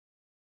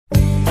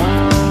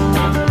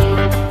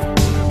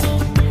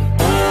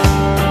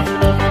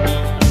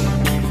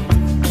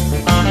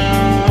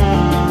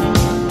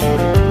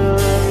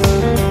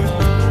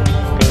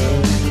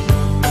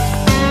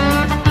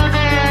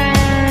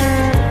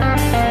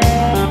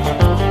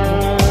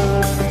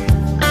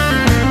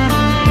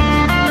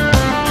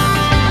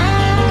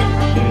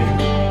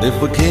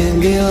if we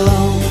can't get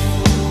along,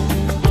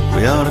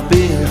 we ought to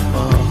be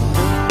apart.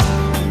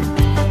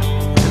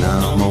 And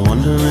I'm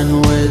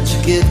wondering where'd you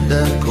get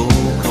that cold,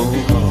 cold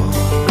heart?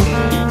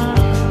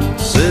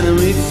 Setting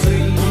me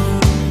free,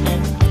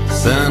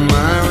 sign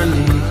my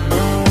release.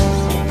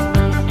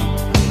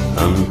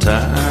 I'm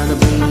tired of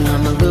being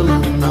the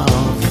villain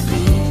of the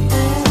piece.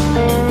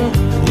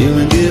 You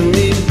can give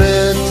me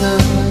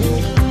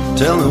bedtime,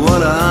 tell me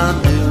what I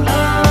do.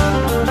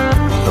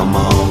 Come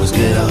always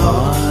get a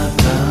hard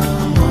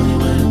time, honey,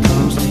 when it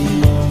comes to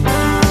you.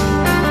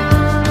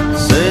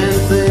 Saying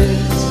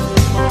things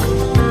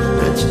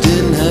that you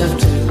didn't have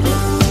to.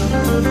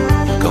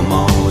 Come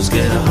always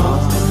get a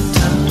hard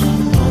time,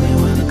 honey,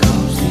 when it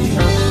comes to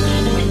you.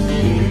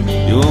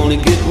 You only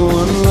get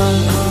one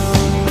life,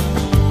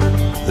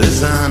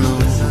 this I know.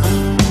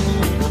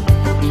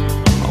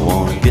 I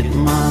wanna get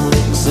my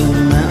licks in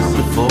now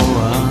before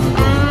I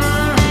go.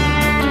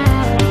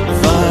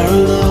 Fire of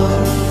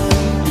love,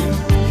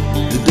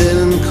 the dead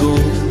and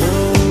cool,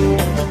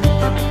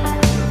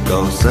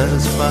 gonna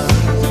satisfy